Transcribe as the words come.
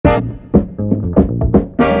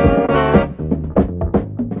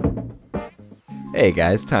Hey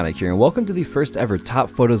guys, Tonic here, and welcome to the first ever Top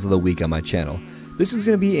Photos of the Week on my channel. This is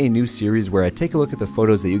going to be a new series where I take a look at the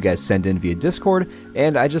photos that you guys send in via Discord,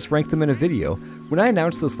 and I just rank them in a video. When I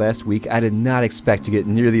announced this last week, I did not expect to get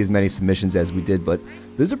nearly as many submissions as we did, but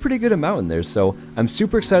there's a pretty good amount in there, so I'm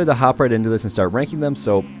super excited to hop right into this and start ranking them,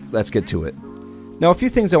 so let's get to it. Now, a few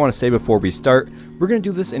things I want to say before we start. We're going to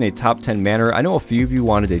do this in a top 10 manner. I know a few of you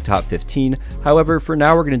wanted a top 15. However, for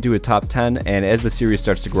now we're going to do a top 10, and as the series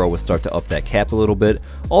starts to grow, we'll start to up that cap a little bit.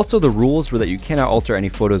 Also, the rules were that you cannot alter any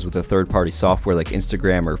photos with a third-party software like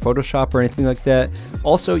Instagram or Photoshop or anything like that.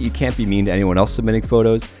 Also, you can't be mean to anyone else submitting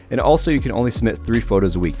photos, and also you can only submit 3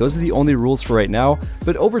 photos a week. Those are the only rules for right now,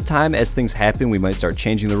 but over time, as things happen, we might start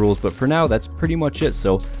changing the rules, but for now, that's pretty much it.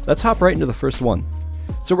 So let's hop right into the first one.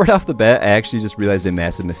 So right off the bat, I actually just realized a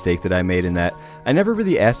massive mistake that I made in that I never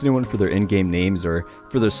really asked anyone for their in-game names or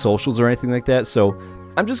for their socials or anything like that, so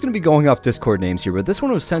I'm just going to be going off Discord names here, but this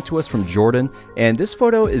one was sent to us from Jordan, and this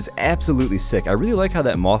photo is absolutely sick. I really like how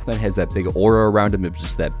that Mothman has that big aura around him of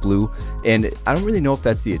just that blue, and I don't really know if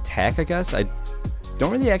that's the attack, I guess. I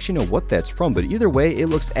don't really actually know what that's from, but either way, it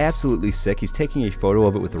looks absolutely sick. He's taking a photo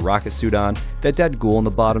of it with the rocket suit on, that dead ghoul in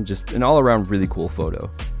the bottom, just an all-around really cool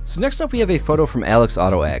photo. So next up we have a photo from Alex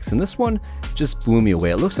AutoAxe, and this one just blew me away.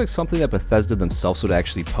 It looks like something that Bethesda themselves would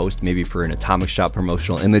actually post, maybe for an Atomic Shop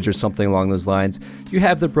promotional image or something along those lines. You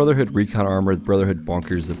have the Brotherhood Recon Armor, the Brotherhood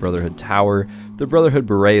Bunkers, the Brotherhood Tower, the Brotherhood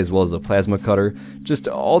Beret, as well as the Plasma Cutter. Just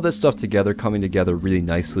all this stuff together, coming together really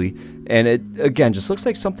nicely. And it, again, just looks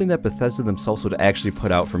like something that Bethesda themselves would actually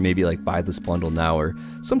put out for maybe like buy this bundle now or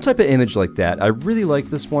some type of image like that. I really like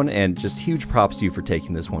this one, and just huge props to you for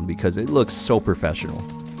taking this one because it looks so professional.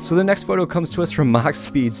 So the next photo comes to us from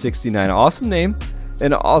MoxSpeed69. Awesome name.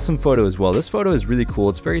 An awesome photo as well. This photo is really cool.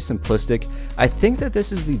 It's very simplistic. I think that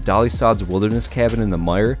this is the Dolly Sod's Wilderness Cabin in the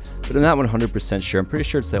Mire, but I'm not 100% sure. I'm pretty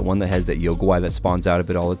sure it's that one that has that Yogawai that spawns out of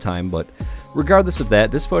it all the time, but regardless of that,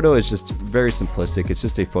 this photo is just very simplistic. It's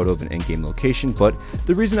just a photo of an in-game location, but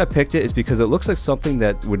the reason I picked it is because it looks like something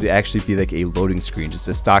that would actually be like a loading screen, just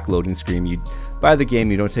a stock loading screen. You buy the game,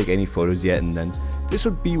 you don't take any photos yet, and then this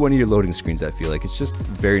would be one of your loading screens, I feel like. It's just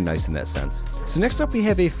very nice in that sense. So next up we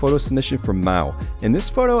have a photo submission from Mao. And this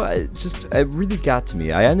photo, it really got to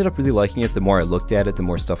me. I ended up really liking it. The more I looked at it, the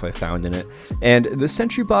more stuff I found in it. And the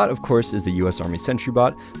Sentry Bot, of course, is the US Army Sentry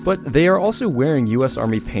Bot, but they are also wearing US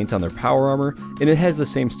Army paint on their power armor, and it has the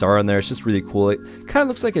same star on there. It's just really cool. It kind of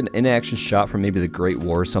looks like an in-action shot from maybe the Great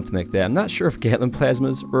War or something like that. I'm not sure if Gatling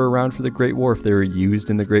plasmas were around for the Great War, if they were used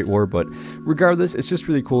in the Great War, but regardless, it's just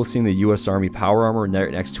really cool seeing the US Army power armor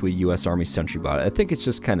right next to a US Army Sentry Bot. I think it's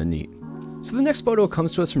just kind of neat. So the next photo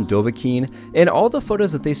comes to us from Dovahkiin, and all the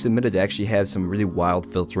photos that they submitted actually have some really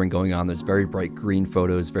wild filtering going on. There's very bright green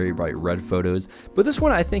photos, very bright red photos, but this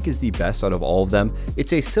one I think is the best out of all of them.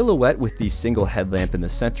 It's a silhouette with the single headlamp in the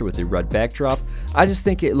center with a red backdrop. I just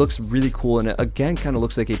think it looks really cool, and it again kind of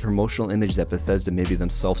looks like a promotional image that Bethesda maybe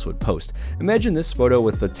themselves would post. Imagine this photo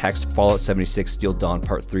with the text Fallout 76 Steel Dawn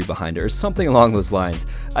Part 3 behind it, or something along those lines.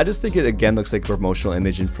 I just think it again looks like a promotional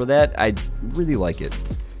image, and for that, I really like it.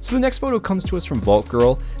 So the next photo comes to us from Vault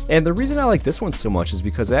Girl, and the reason I like this one so much is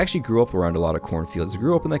because I actually grew up around a lot of cornfields. I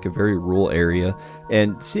grew up in like a very rural area,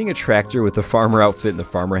 and seeing a tractor with the farmer outfit and the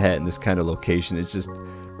farmer hat in this kind of location is just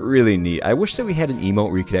really neat. I wish that we had an emote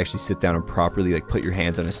where you could actually sit down and properly like put your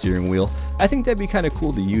hands on a steering wheel. I think that'd be kind of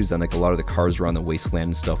cool to use on like a lot of the cars around the wasteland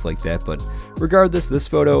and stuff like that, but regardless, this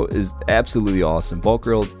photo is absolutely awesome. Vault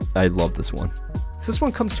Girl, I love this one. So this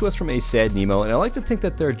one comes to us from a Sad Nemo, and I like to think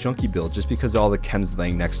that they're a junkie build just because of all the chems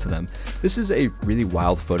laying next to them. This is a really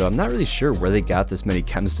wild photo. I'm not really sure where they got this many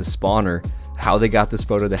chems to spawn or how they got this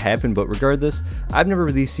photo to happen, but regardless, I've never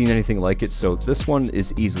really seen anything like it, so this one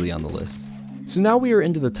is easily on the list. So now we are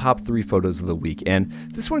into the top 3 photos of the week, and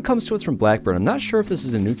this one comes to us from Blackburn. I'm not sure if this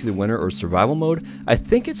is a nuclear winter or survival mode. I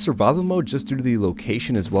think it's survival mode just due to the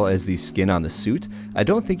location as well as the skin on the suit. I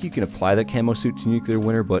don't think you can apply that camo suit to nuclear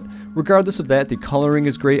winter, but regardless of that, the coloring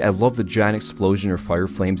is great. I love the giant explosion or fire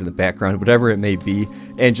flames in the background, whatever it may be,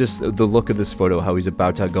 and just the look of this photo, how he's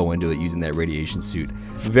about to go into it using that radiation suit.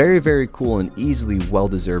 Very, very cool and easily well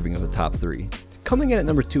deserving of the top 3. Coming in at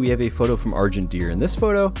number 2, we have a photo from Argent Deer, and this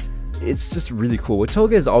photo, it's just really cool.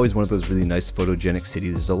 Watoga is always one of those really nice photogenic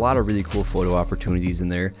cities. There's a lot of really cool photo opportunities in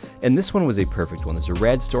there, and this one was a perfect one. There's a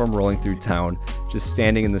rad storm rolling through town, just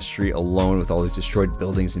standing in the street alone with all these destroyed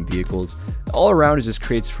buildings and vehicles. All around it just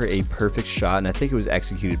creates for a perfect shot, and I think it was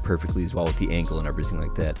executed perfectly as well with the angle and everything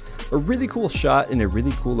like that. A really cool shot in a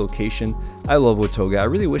really cool location. I love Watoga. I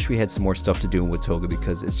really wish we had some more stuff to do in Watoga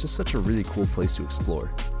because it's just such a really cool place to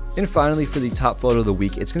explore. And finally, for the top photo of the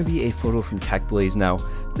week, it's going to be a photo from TechBlaze. Now,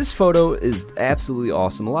 this photo is absolutely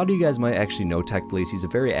awesome. A lot of you guys might actually know TechBlaze. He's a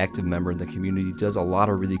very active member in the community, does a lot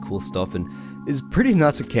of really cool stuff, and is pretty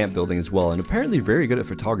nuts at camp building as well, and apparently very good at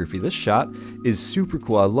photography. This shot is super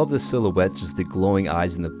cool. I love the silhouette, just the glowing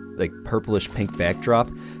eyes and the like purplish pink backdrop.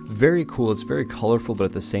 Very cool. It's very colorful, but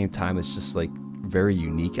at the same time, it's just like very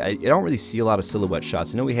unique. I don't really see a lot of silhouette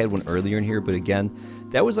shots. I know we had one earlier in here, but again,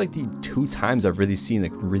 that was like the 2 times I've really seen a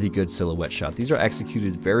really good silhouette shot. These are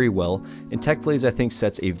executed very well, and TechBlaze, I think,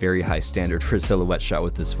 sets a very high standard for a silhouette shot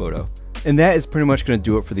with this photo. And that is pretty much going to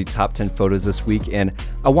do it for the top 10 photos this week, and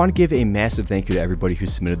I want to give a massive thank you to everybody who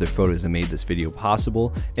submitted their photos and made this video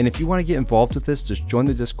possible. And if you want to get involved with this, just join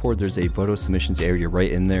the Discord. There's a photo submissions area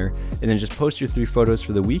right in there, and then just post your 3 photos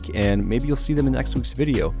for the week, and maybe you'll see them in next week's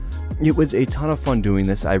video. It was a ton of fun doing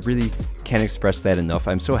this. I really can't express that enough.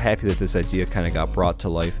 I'm so happy that this idea kind of got brought to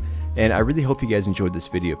life. And I really hope you guys enjoyed this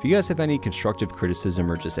video. If you guys have any constructive criticism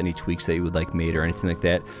or just any tweaks that you would like made or anything like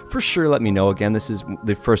that, for sure let me know. Again, this is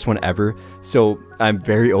the first one ever, so I'm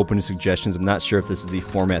very open to suggestions. I'm not sure if this is the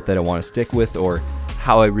format that I want to stick with or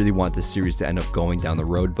how I really want this series to end up going down the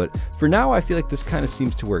road, but for now I feel like this kind of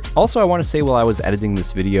seems to work. Also, I want to say while I was editing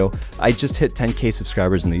this video, I just hit 10K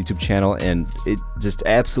subscribers on the YouTube channel, and it just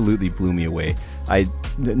absolutely blew me away. I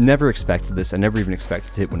never expected this. I never even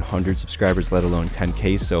expected to hit 100 subscribers, let alone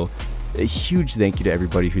 10K, so a huge thank you to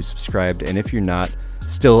everybody who subscribed, and if you're not,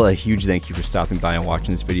 still a huge thank you for stopping by and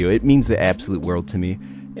watching this video. It means the absolute world to me,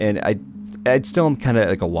 and I still am kind of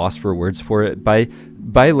like a loss for words for it.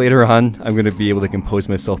 By later on, I'm going to be able to compose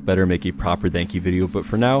myself better and make a proper thank you video, but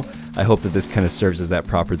for now, I hope that this kind of serves as that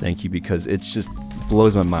proper thank you, because it's just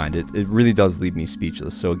blows my mind. It really does leave me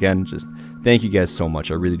speechless. So again, just thank you guys so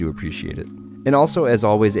much. I really do appreciate it. And also, as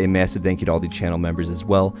always, a massive thank you to all the channel members as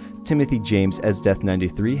well: Timothy James,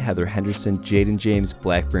 Esdeath93, Heather Henderson, Jaden James,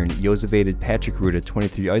 Blackburn, Yosevated, Patrick Ruda,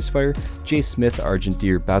 23 Icefire, Jay Smith, Argent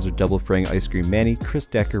Deer, Bowser Double Frang, Ice Cream Manny, Chris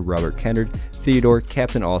Decker, Robert Kennard, Theodore,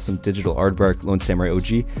 Captain Awesome, Digital Aardvark, Lone Samurai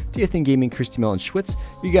OG, Dathan Gaming, Christy Melton Schwitz.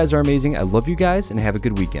 You guys are amazing. I love you guys, and have a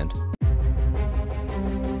good weekend.